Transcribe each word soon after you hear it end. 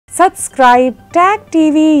Subscribe TAG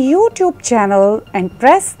TV YouTube channel and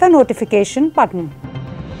press the notification button.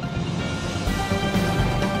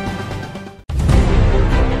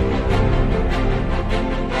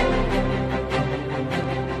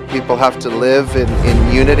 People have to live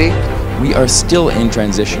in unity. We are still in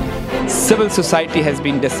transition. Civil society has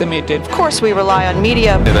been decimated. Of course, we rely on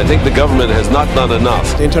media. And I think the government has not done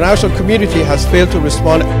enough. The international community has failed to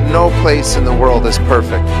respond. No place in the world is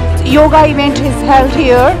perfect. Yoga event is held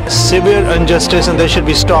here. Severe injustice and they should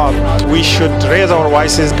be stopped. We should raise our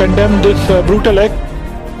voices, condemn this brutal act.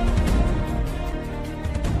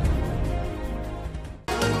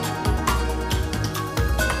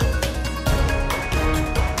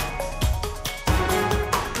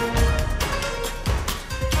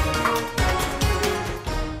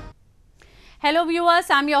 Hello viewers,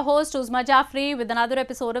 I'm your host Uzma Jafri with another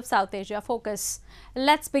episode of South Asia Focus.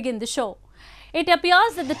 Let's begin the show. It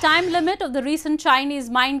appears that the time limit of the recent Chinese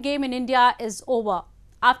mind game in India is over.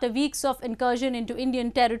 After weeks of incursion into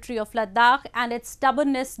Indian territory of Ladakh and its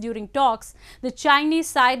stubbornness during talks, the Chinese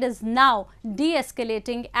side is now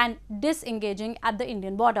de-escalating and disengaging at the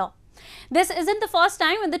Indian border. This isn't the first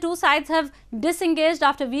time when the two sides have disengaged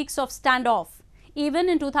after weeks of standoff. Even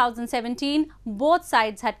in 2017, both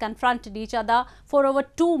sides had confronted each other for over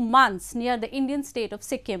 2 months near the Indian state of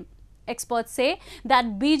Sikkim. Experts say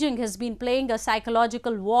that Beijing has been playing a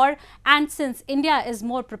psychological war, and since India is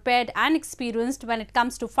more prepared and experienced when it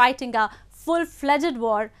comes to fighting a full-fledged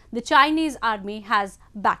war, the Chinese army has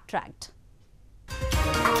backtracked.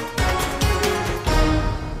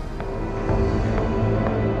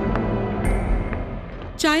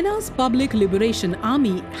 China's Public Liberation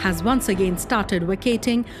Army has once again started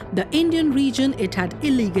vacating the Indian region it had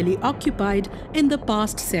illegally occupied in the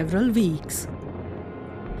past several weeks.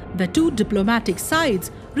 The two diplomatic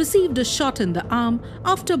sides received a shot in the arm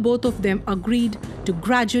after both of them agreed to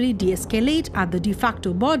gradually de-escalate at the de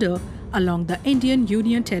facto border along the Indian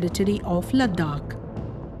Union territory of Ladakh.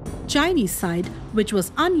 Chinese side, which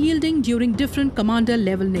was unyielding during different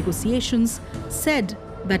commander-level negotiations, said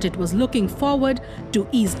that it was looking forward to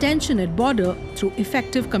ease tension at border through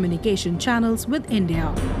effective communication channels with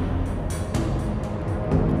India.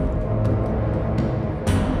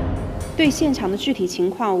 对现场的具体情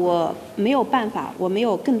况，我没有办法，我没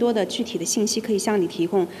有更多的具体的信息可以向你提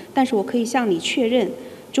供，但是我可以向你确认，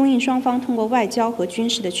中印双方通过外交和军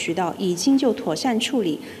事的渠道，已经就妥善处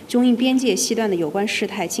理中印边界西段的有关事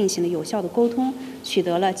态进行了有效的沟通，取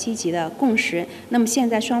得了积极的共识。那么现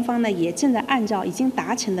在双方呢，也正在按照已经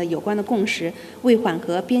达成的有关的共识，为缓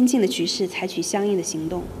和边境的局势采取相应的行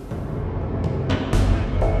动。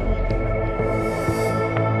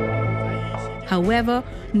 However,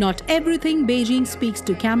 not everything Beijing speaks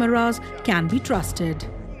to cameras can be trusted.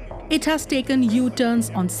 It has taken U-turns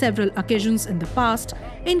on several occasions in the past,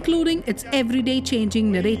 including its everyday changing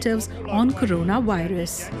narratives on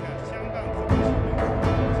coronavirus.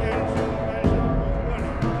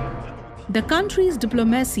 The country's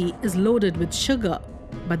diplomacy is loaded with sugar,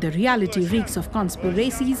 but the reality reeks of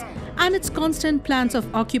conspiracies and its constant plans of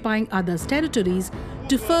occupying others' territories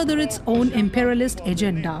to further its own imperialist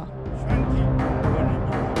agenda.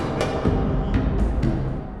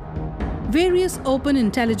 Various open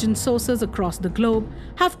intelligence sources across the globe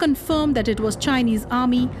have confirmed that it was Chinese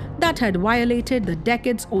army that had violated the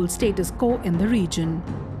decades-old status quo in the region.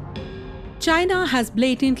 China has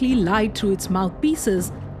blatantly lied through its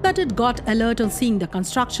mouthpieces that it got alert on seeing the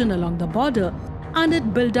construction along the border and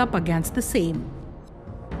it built up against the same.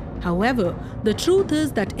 However, the truth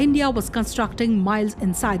is that India was constructing miles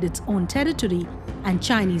inside its own territory and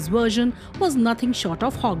Chinese version was nothing short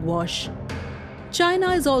of hogwash. China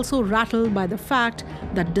is also rattled by the fact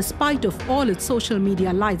that despite of all its social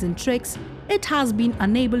media lies and tricks, it has been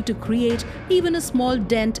unable to create even a small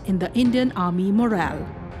dent in the Indian army morale.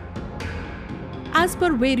 As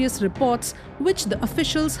per various reports, which the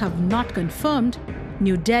officials have not confirmed,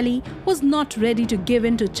 New Delhi was not ready to give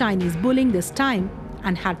in to Chinese bullying this time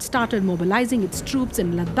and had started mobilizing its troops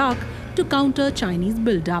in Ladakh to counter Chinese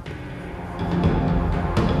build-up.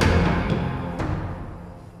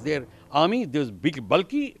 Their army, there's big,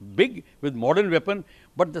 bulky, big with modern weapon,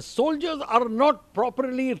 but the soldiers are not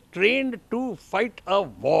properly trained to fight a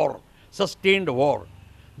war, sustained war.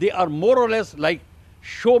 They are more or less like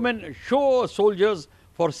showmen, show soldiers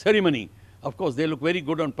for ceremony. Of course, they look very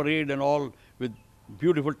good on parade and all with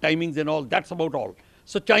beautiful timings and all, that's about all.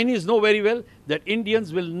 So Chinese know very well that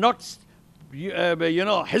Indians will not,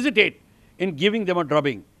 hesitate in giving them a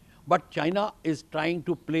drubbing. But China is trying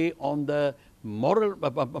to play on the moral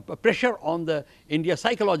pressure on the India,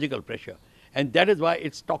 psychological pressure. And that is why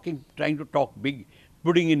it's trying to talk big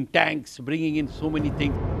putting in tanks, bringing in so many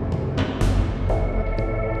things.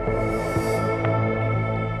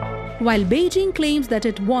 While Beijing claims that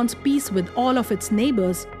it wants peace with all of its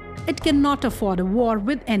neighbors, it cannot afford a war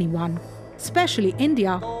with anyone, especially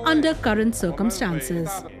India, under current circumstances.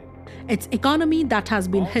 Its economy that has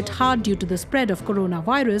been hit hard due to the spread of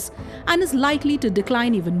coronavirus and is likely to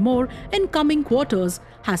decline even more in coming quarters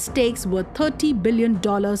has stakes worth $30 billion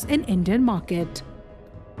in Indian market.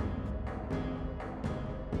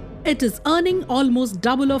 It is earning almost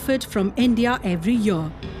double of it from India every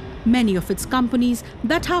year. Many of its companies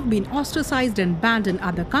that have been ostracized and banned in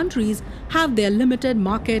other countries have their limited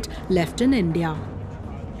market left in India.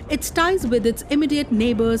 Its ties with its immediate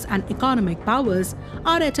neighbors and economic powers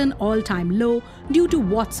are at an all-time low due to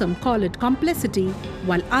what some call it complicity,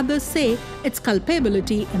 while others say its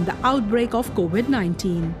culpability in the outbreak of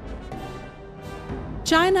COVID-19.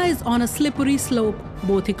 China is on a slippery slope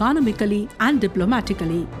both economically and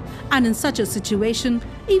diplomatically, and in such a situation,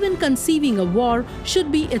 even conceiving a war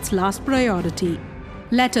should be its last priority,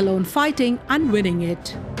 let alone fighting and winning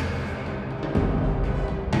it.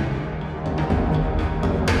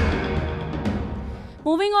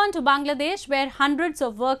 Moving on to Bangladesh, where hundreds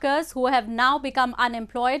of workers who have now become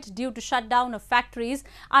unemployed due to shutdown of factories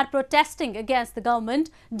are protesting against the government,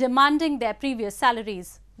 demanding their previous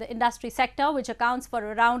salaries. The industry sector, which accounts for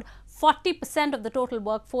around 40% of the total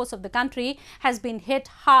workforce of the country, has been hit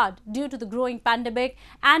hard due to the growing pandemic,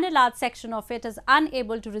 and a large section of it is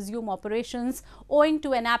unable to resume operations owing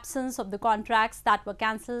to an absence of the contracts that were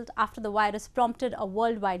cancelled after the virus prompted a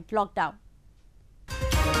worldwide lockdown.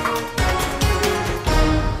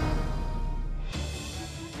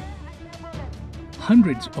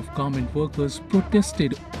 Hundreds of garment workers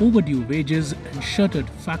protested overdue wages and shuttered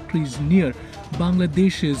factories near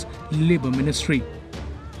Bangladesh's Labour Ministry.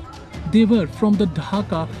 They were from the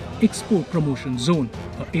Dhaka Export Promotion Zone,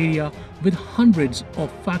 an area with hundreds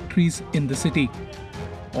of factories in the city.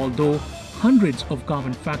 Although hundreds of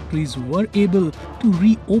garment factories were able to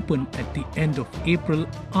reopen at the end of April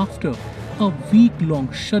after a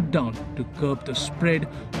week-long shutdown to curb the spread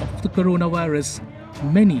of the coronavirus,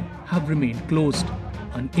 many have remained closed,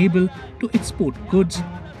 unable to export goods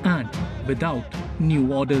and without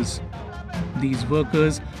new orders. These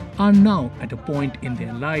workers are now at a point in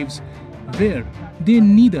their lives where they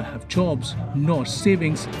neither have jobs nor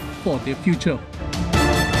savings for their future.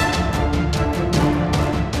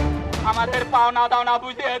 আমাদের পাওনা দাওনা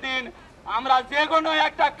বুঝিয়ে দিন আমরা যে কোনো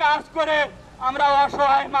একটা কাজ করে আমরা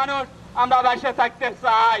অসহায় মানুষ আমরা বেঁচে থাকতে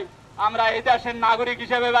চাই আমরা এই দেশের নাগরিক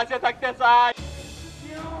হিসেবে বেঁচে থাকতে চাই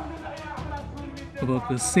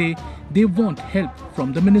Workers say they want help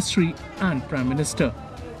from the ministry and Prime Minister,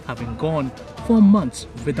 having gone for months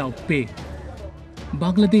without pay.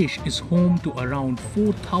 Bangladesh is home to around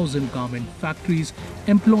 4,000 garment factories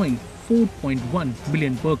employing 4.1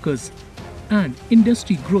 million workers, and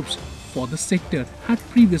industry groups for the sector had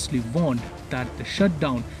previously warned that the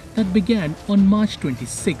shutdown that began on March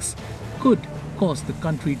 26 could cause the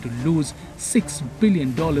country to lose $6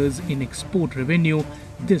 billion in export revenue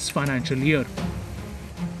this financial year.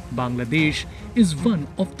 Bangladesh is one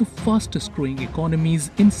of the fastest growing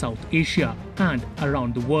economies in South Asia and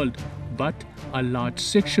around the world, but a large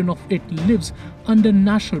section of it lives under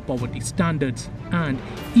national poverty standards and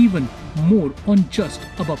even more on just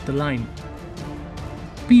above the line.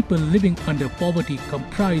 People living under poverty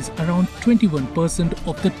comprise around 21%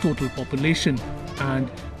 of the total population, and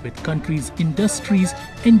with country's industries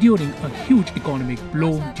enduring a huge economic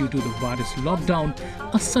blow due to the virus lockdown,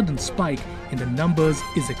 a sudden spike in the numbers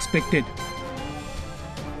is expected.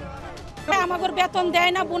 আমাগর বেতন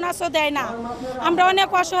দেয় না বোনাসও দেয় না আমরা অনেক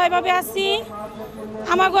অসহায়ভাবে আছি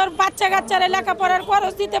আমাগর বাচ্চা কাচ্চারে লেখাপড়ার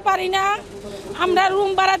খরচ দিতে পারি না আমরা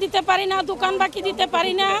রুম ভাড়া দিতে পারি না দোকান বাকি দিতে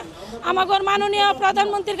পারি না আমাগর মাননীয়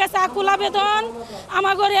প্রধানমন্ত্রীর কাছে আকুল আবেদন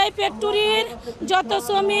আমাগর এই ফ্যাক্টরির যত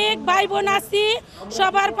শ্রমিক ভাই বোন আছি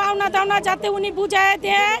সবার পাওনা দাওনা যাতে উনি বুঝায়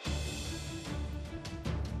দেয়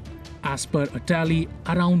As per a tally,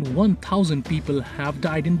 around 1,000 people have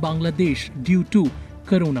died in Bangladesh due to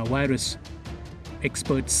coronavirus.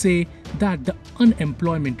 Experts say that the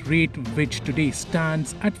unemployment rate, which today stands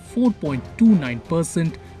at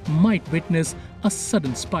 4.29%, might witness a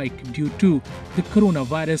sudden spike due to the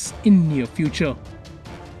coronavirus in near future.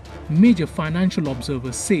 Major financial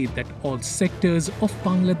observers say that all sectors of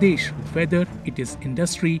Bangladesh, whether it is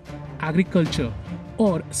industry, agriculture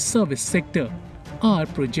or service sector, are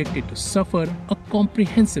projected to suffer a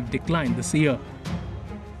comprehensive decline this year.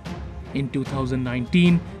 In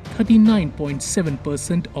 2019,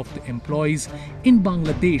 39.7% of the employees in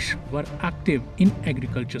Bangladesh were active in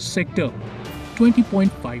agriculture sector,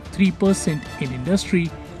 20.53% in industry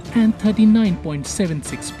and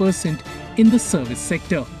 39.76% in the service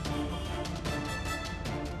sector.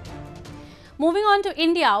 Moving on to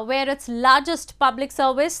India, where its largest public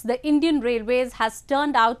service, the Indian Railways, has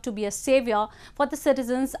turned out to be a savior for the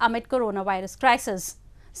citizens amid coronavirus crisis.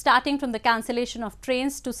 Starting from the cancellation of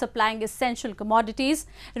trains to supplying essential commodities,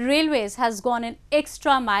 Railways has gone an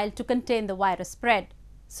extra mile to contain the virus spread.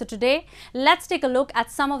 So today, let's take a look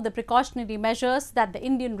at some of the precautionary measures that the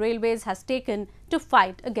Indian Railways has taken to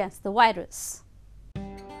fight against the virus.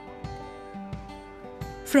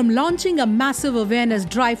 From launching a massive awareness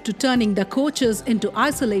drive to turning the coaches into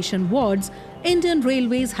isolation wards, Indian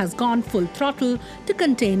Railways has gone full throttle to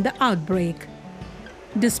contain the outbreak.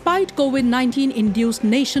 Despite COVID-19 induced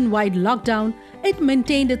nationwide lockdown, it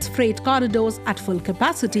maintained its freight corridors at full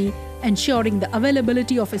capacity, ensuring the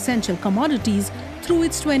availability of essential commodities through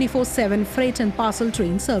its 24/7 freight and parcel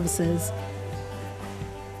train services.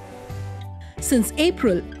 Since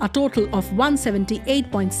April, a total of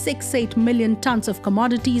 178.68 million tons of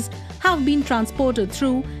commodities have been transported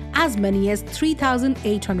through as many as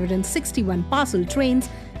 3,861 parcel trains,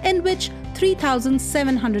 in which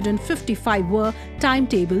 3,755 were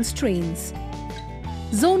timetables trains.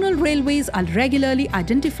 Zonal railways are regularly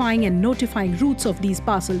identifying and notifying routes of these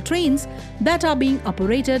parcel trains that are being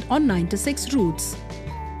operated on 96 routes.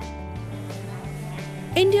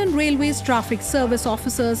 Indian Railways traffic service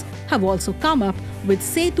officers have also come up with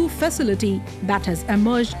Setu facility that has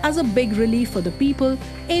emerged as a big relief for the people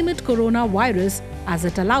amid coronavirus, as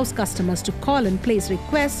it allows customers to call and place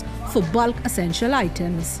requests for bulk essential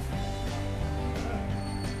items.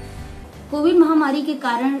 Covid महामारी के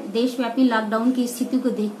कारण देशव्यापी lockdown की स्थिति को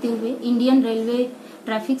देखते हुए Indian railway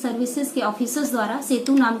traffic services के ऑफिसर्स द्वारा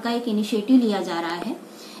सेतु नाम का एक इनिशिएटिव लिया जा रहा है।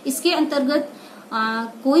 इसके अंतर्गत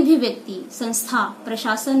कोई भी व्यक्ति, संस्था,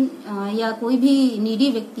 प्रशासन या कोई भी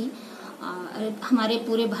नीडी व्यक्ति हमारे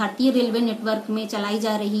पूरे भारतीय रेलवे नेटवर्क में चलाई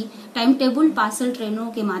जा रही टाइम टेबल पार्सल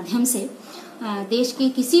ट्रेनों के माध्यम से देश के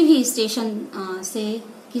किसी भी स्टेशन से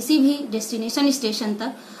किसी भी डेस्टिनेशन स्टेशन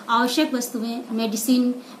तक आवश्यक वस्तुएं,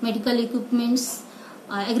 medicine, medical equipments,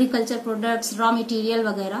 agriculture products, raw material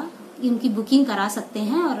वगैरह इनकी बुकिंग करा सकते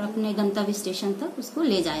हैं और अपने गंतव्य स्टेशन तक उसको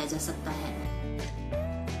ले जाया जा सकता है।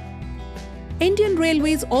 Indian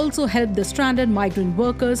Railways also helped the stranded migrant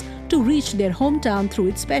workers to reach their hometown through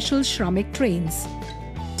its special Shramik trains.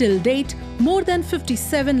 Till date, more than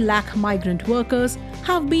 57 lakh migrant workers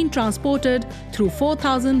have been transported through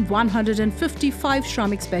 4,155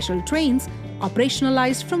 Shramik special trains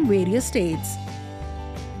operationalized from various states.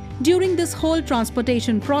 During this whole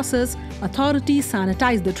transportation process, authorities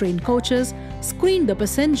sanitized the train coaches, screened the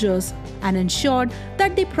passengers, and ensured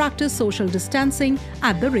that they practice social distancing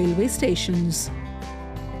at the railway stations.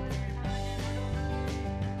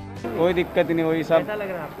 कोई दिक्कत नहीं हुई, सब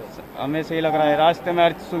हमें सही लग रहा है। रास्ते में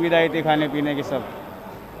हर सुविधाएं थी, खाने पीने की सब।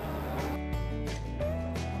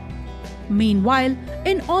 Meanwhile,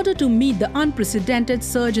 in order to meet the unprecedented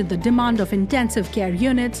surge in the demand of intensive care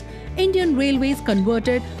units, Indian Railways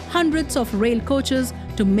converted hundreds of rail coaches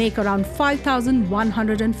to make around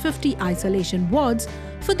 5,150 isolation wards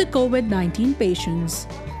for the COVID-19 patients.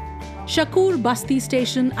 Shakur Basti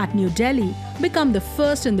Station at New Delhi became the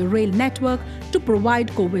first in the rail network to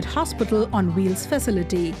provide COVID hospital on wheels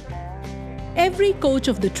facility. Every coach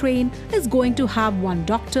of the train is going to have one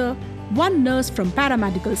doctor, one nurse from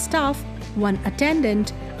paramedical staff, one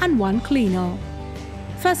attendant and one cleaner.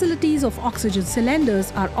 Facilities of oxygen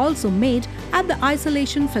cylinders are also made at the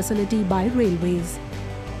isolation facility by Railways.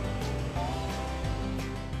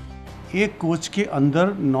 एक coach के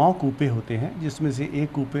अंदर 9 कूपे होते हैं, जिसमें से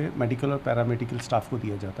एक कूपे medical और paramedical staff को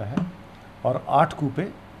दिया जाता है और 8 कूपे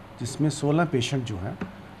जिसमें 16 पेशेंट जो हैं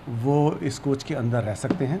वो इस कोच के अंदर रह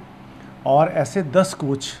सकते हैं और ऐसे 10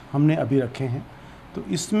 कोच हमने अभी रखे हैं। तो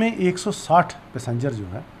इसमें 160 पैसेंजर जो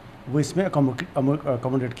है वो इसमें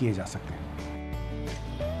अकोमोडेट किए जा सकते हैं।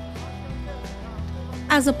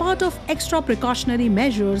 As a part of extra precautionary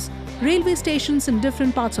measures, railway stations in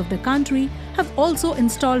different parts of the country have also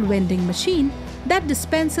installed vending machine that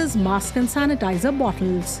dispenses mask and sanitizer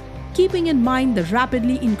bottles. Keeping in mind the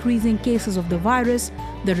rapidly increasing cases of the virus,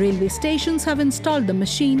 the railway stations have installed the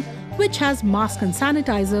machine which has mask and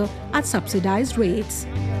sanitizer at subsidized rates.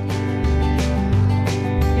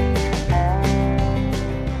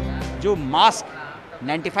 जो mask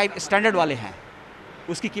 95 standard वाले हैं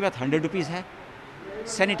उसकी कीमत 100 rupees है।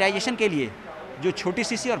 Sanitisation के लिए जो छोटी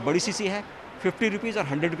सीसी और बड़ी सीसी है 50 रुपीज़ और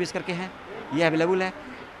 100 रुपीज़ करके हैं, ये अवेलेबल है।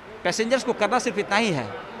 पैसेंजर्स को करना सिर्फ इतना ही है,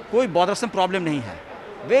 कोई बॉदरसम प्रॉब्लम नहीं है।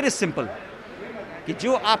 वेरी सिंपल कि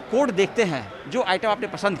जो आप कोड देखते हैं, जो आइटम आपने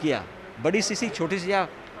पसंद किया, बड़ी सीसी, छोटी सी या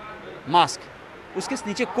मास्क, उसके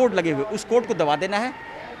नीचे कोड लगे हुए, उस कोड को दबा देना है,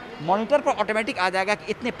 मॉनिटर पर ऑटोमेटिक आ जाएगा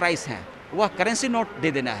कि इतने प्राइस हैं, वह करेंसी नोट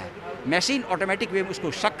दे देना है, मशीन ऑटोमेटिक वे में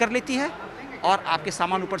उसको शक कर लेती है और आपके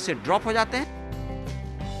सामान ऊपर से ड्रॉप हो जाते हैं।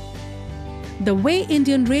 The way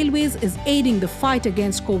Indian Railways is aiding the fight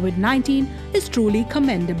against COVID-19 is truly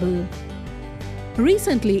commendable.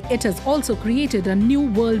 Recently, it has also created a new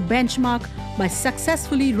world benchmark by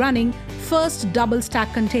successfully running first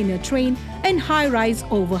double-stack container train and high-rise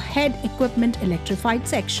overhead equipment electrified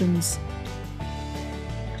sections.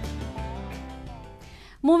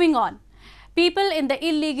 Moving on. People in the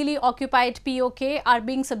illegally occupied POK are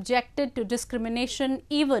being subjected to discrimination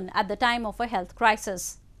even at the time of a health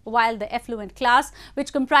crisis. While the affluent class,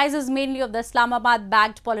 which comprises mainly of the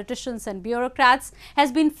Islamabad-backed politicians and bureaucrats,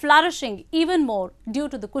 has been flourishing even more due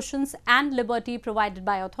to the cushions and liberty provided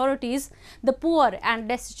by authorities, the poor and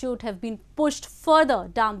destitute have been pushed further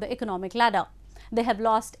down the economic ladder. They have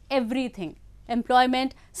lost everything: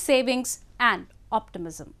 employment, savings and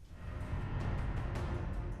optimism.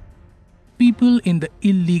 People in the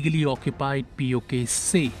illegally occupied POK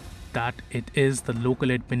say that it is the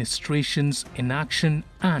local administration's inaction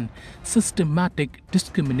and systematic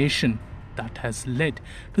discrimination that has led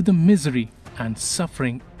to the misery and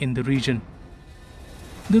suffering in the region.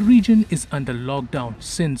 The region is under lockdown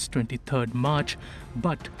since 23rd March,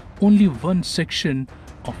 but only one section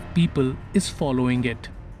of people is following it: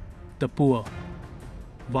 the poor.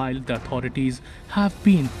 While the authorities have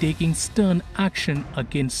been taking stern action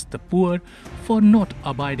against the poor for not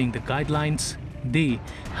abiding the guidelines, they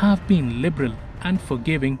have been liberal and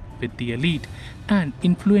forgiving with the elite and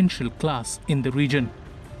influential class in the region.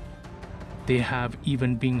 They have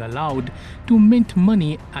even been allowed to mint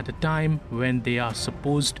money at a time when they are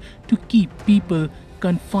supposed to keep people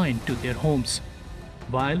confined to their homes,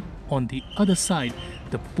 while on the other side,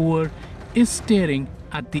 the poor is staring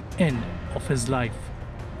at the end of his life.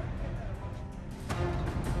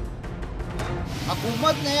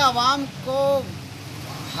 हुकूमत ने आवाम को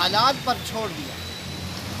हालात पर छोड़ दिया।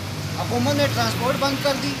 हुकूमत ने transport बंद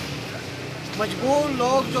कर दी। मजबूर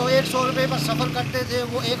लोग जो 100 रुपये पर सफ़र करते थे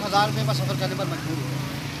वो 1000 रुपये पर सफ़र करने पर मजबूर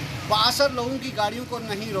हुए। बासर लोगों की गाड़ियों को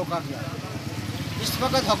नहीं रोका गया। इस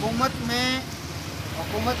वक्त हुकूमत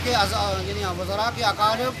के यानी वज़रा के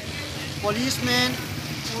अकारिब, पुलिसमैन,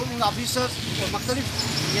 ऑफिसर्स और मुख्तलिफ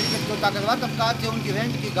यानी कि जो ताकतवर तबकात थे उनकी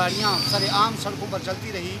रेंट की गाड़ियाँ सरेआम सड़कों पर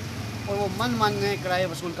चलती रही और वो मन में किराए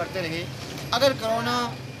वसूल करते रहे। अगर कोरोना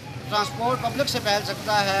ट्रांसपोर्ट पब्लिक से फैल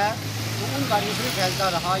सकता है तो उन गाड़ियों से भी फैलता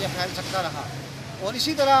रहा या फैल सकता रहा। और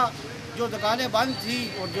इसी तरह जो दुकानें बंद थी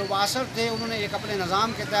और जो वासर थे उन्होंने एक अपने निज़ाम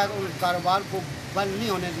के तहत उस कारोबार को बंद नहीं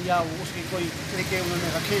होने दिया, उसकी कोई तरीके उन्होंने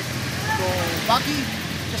रखे। तो बाकी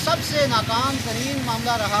जो सबसे नाकाम तरीन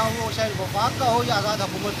मामला रहा वो चाहे वफाक का हो या आज़ाद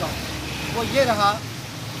हुकूमत का हो, वो ये रहा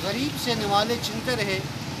गरीब से निवाले चिनते रहे,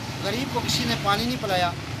 गरीब को किसी ने पानी नहीं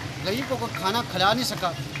पिलाया, गरीब को कोई खाना खिला नहीं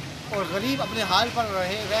सका और गरीब अपने हाल पर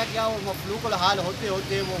रह गया और मफलूकुल हाल होते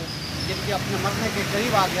होते वो जिनके अपने मरने के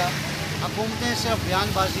करीब आ गया। हुकूमतें सिर्फ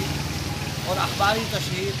बयानबाजी और अखबारी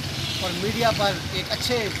तशहीर और मीडिया पर एक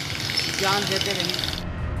अच्छे बयान देते रही।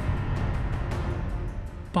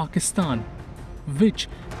 Pakistan, which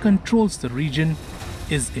controls the region,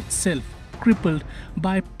 is itself crippled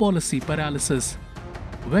by policy paralysis,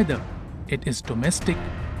 whether it is domestic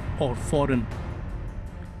or foreign.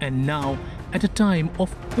 And now, at a time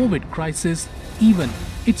of COVID crisis, even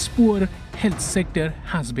its poor health sector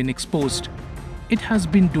has been exposed. It has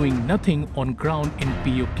been doing nothing on ground in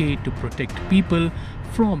POK to protect people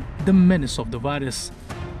from the menace of the virus.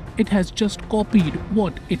 It has just copied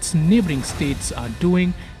what its neighboring states are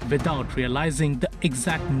doing without realizing the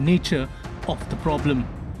exact nature of the problem.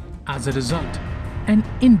 As a result, an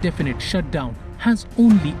indefinite shutdown has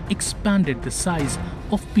only expanded the size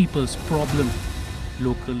of people's problem.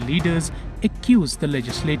 Local leaders accuse the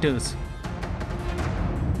legislators.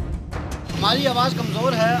 हमारी आवाज़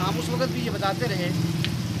कमज़ोर है। हम उस वक्त भी ये बताते रहे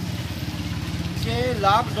कि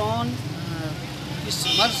लॉकडाउन इस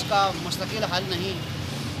मर्ज़ का मुस्तकिल हल नहीं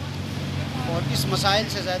और इस मसाइल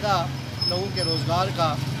से ज़्यादा लोगों के रोज़गार का,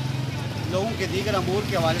 लोगों के दीगर अमूर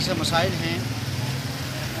के हवाले से मसाइल हैं,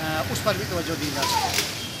 उस पर भी तवज्जो दी जा सकती है।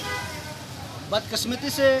 बदकिस्मती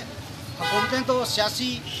से हुकूमतें तो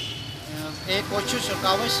सियासी एक कोशिश और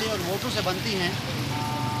कावश से और वोटों से बनती हैं,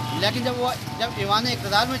 लेकिन जब ईवान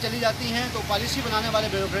इक़्तिदार में चली जाती हैं तो पॉलिसी बनाने वाले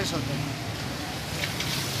ब्यूरोक्रेट्स होते हैं।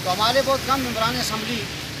 तो हमारे बहुत कम मेंबरान असम्बली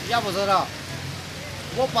या वज़रा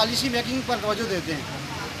वो पॉलिसी मेकिंग पर तवज्जो देते हैं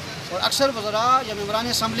और अक्सर वज़रा या मेंबरान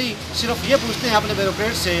असम्बली सिर्फ ये पूछते हैं अपने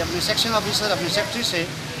ब्यूरोक्रेट से, अपने सेक्शन ऑफिसर, अपने सेक्रेटरी से,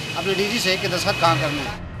 अपने डीजी से कि दस्तखत कहाँ करने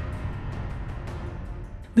हैं।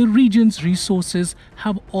 The region's resources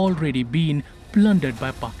have already been plundered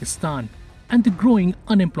by Pakistan, and the growing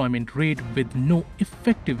unemployment rate with no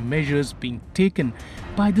effective measures being taken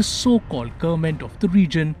by the so-called government of the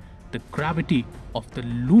region, the gravity of the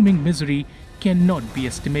looming misery cannot be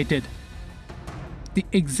estimated. The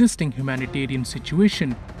existing humanitarian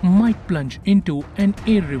situation might plunge into an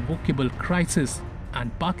irrevocable crisis,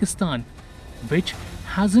 and Pakistan, which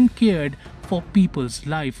hasn't cared for people's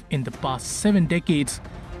life in the past 7 decades,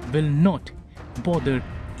 will not bother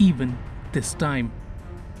even this time.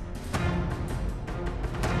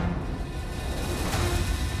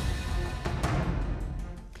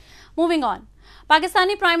 Moving on.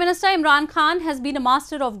 Pakistani Prime Minister Imran Khan has been a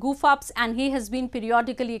master of goof-ups, and he has been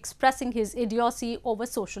periodically expressing his idiocy over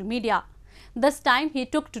social media. This time he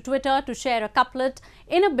took to Twitter to share a couplet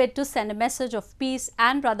in a bid to send a message of peace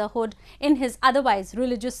and brotherhood in his otherwise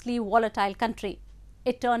religiously volatile country.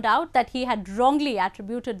 It turned out that he had wrongly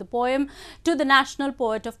attributed the poem to the national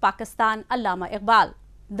poet of Pakistan, Allama Iqbal,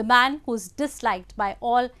 the man who is disliked by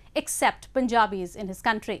all except Punjabis in his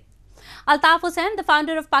country. Altaf Hussain, the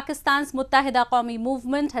founder of Pakistan's Muttahida Qawmi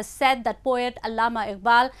movement, has said that poet Allama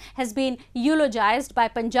Iqbal has been eulogized by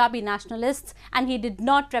Punjabi nationalists, and he did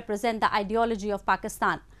not represent the ideology of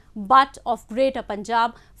Pakistan, but of Greater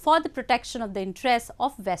Punjab for the protection of the interests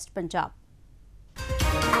of West Punjab.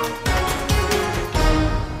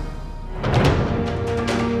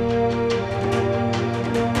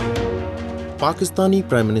 Pakistani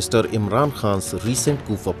Prime Minister Imran Khan's recent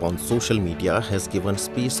goof-up on social media has given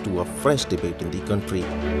space to a fresh debate in the country.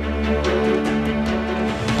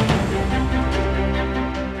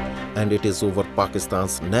 And it is over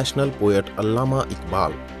Pakistan's national poet Allama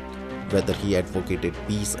Iqbal, whether he advocated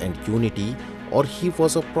peace and unity or he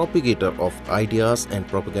was a propagator of ideas and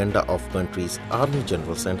propaganda of country's army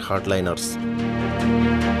generals and hardliners.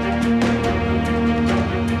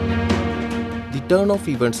 The turn of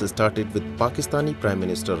events started with Pakistani Prime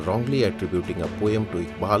Minister wrongly attributing a poem to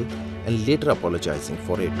Iqbal and later apologizing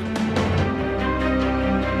for it.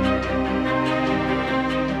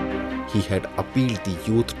 He had appealed the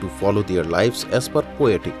youth to follow their lives as per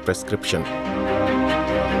poetic prescription.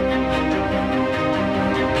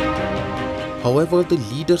 However, the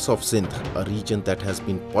leaders of Sindh, a region that has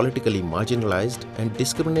been politically marginalized and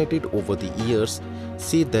discriminated over the years,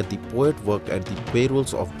 say that the poet worked at the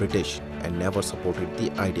payrolls of British and never supported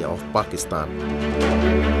the idea of Pakistan.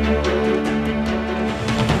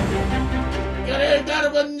 Greater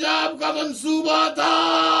Punjab का मंसूबा था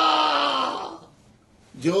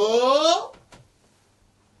जो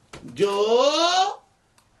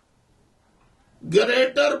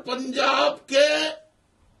greater Punjab के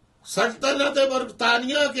सल्तनत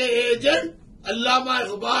बरतानिया के agent अल्लामा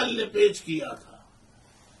इकबाल ने पेश किया था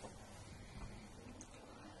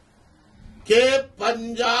कि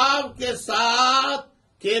पंजाब के साथ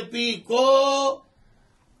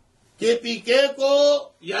केपीके को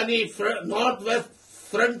यानी नॉर्थ वेस्ट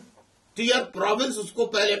फ्रंटियर प्रोविंस उसको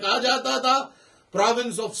पहले कहा जाता था,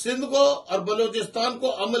 प्रोविंस ऑफ सिंध को और बलूचिस्तान को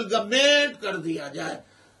अमलगमेट कर दिया जाए,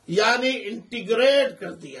 यानी इंटीग्रेट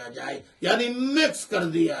कर दिया जाए, यानी मिक्स कर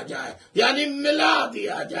दिया जाए, यानी मिला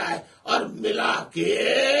दिया जाए और मिला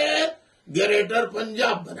के ग्रेटर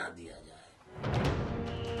पंजाब बना दिया जाए।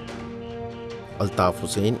 Altaf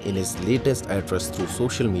Hussain, in his latest address through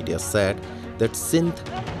social media, said that Sindh,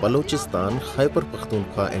 Balochistan, Khyber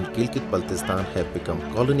Pakhtunkhwa and Gilgit-Baltistan have become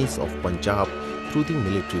colonies of Punjab through the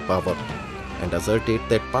military power, and asserted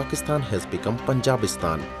that Pakistan has become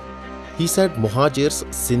Punjabistan. He said Muhajirs,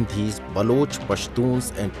 Sindhis, Baloch,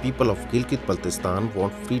 Pashtuns and people of Gilgit-Baltistan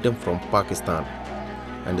want freedom from Pakistan,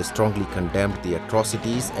 and strongly condemned the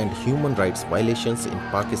atrocities and human rights violations in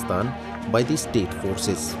Pakistan by the state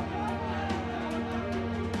forces.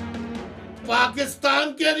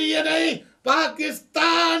 Pakistan के लिए नहीं,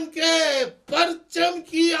 पाकिस्तान के परचम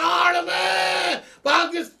की आड़ में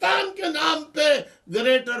पाकिस्तान के नाम पे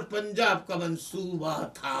ग्रेटर पंजाब का मंसूबा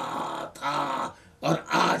था और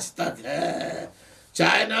आज तक है।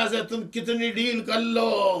 चाइना से तुम कितनी डील कर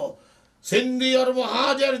लो, सिंधी और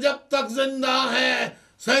मुहाजिर जब तक जिंदा हैं,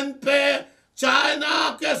 सिंध पे चाइना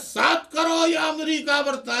के साथ करो या अमेरिका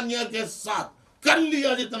बरतानिया के साथ, कर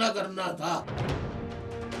लिया जितना करना था।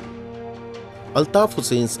 Altaf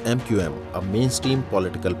Hussein's MQM, a mainstream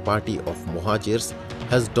political party of Muhajirs,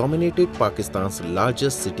 has dominated Pakistan's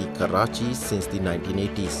largest city, Karachi, since the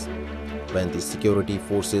 1980s. When the security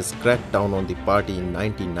forces cracked down on the party in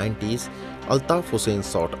 1990s, Altaf Hussain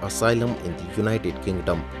sought asylum in the United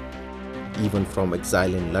Kingdom. Even from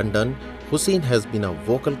exile in London, Hussain has been a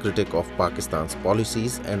vocal critic of Pakistan's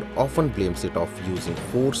policies and often blames it of using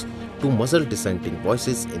force to muzzle dissenting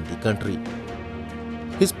voices in the country.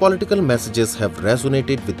 His political messages have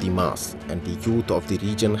resonated with the mass, and the youth of the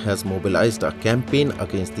region has mobilized a campaign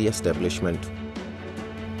against the establishment.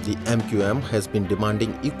 The MQM has been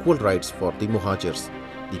demanding equal rights for the Muhajirs,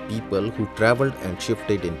 the people who travelled and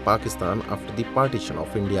shifted in Pakistan after the partition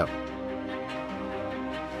of India.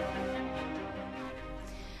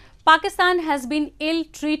 Pakistan has been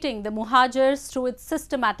ill-treating the Muhajirs through its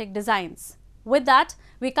systematic designs. With that,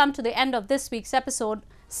 we come to the end of this week's episode.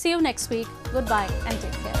 See you next week. Goodbye and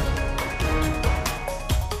take care.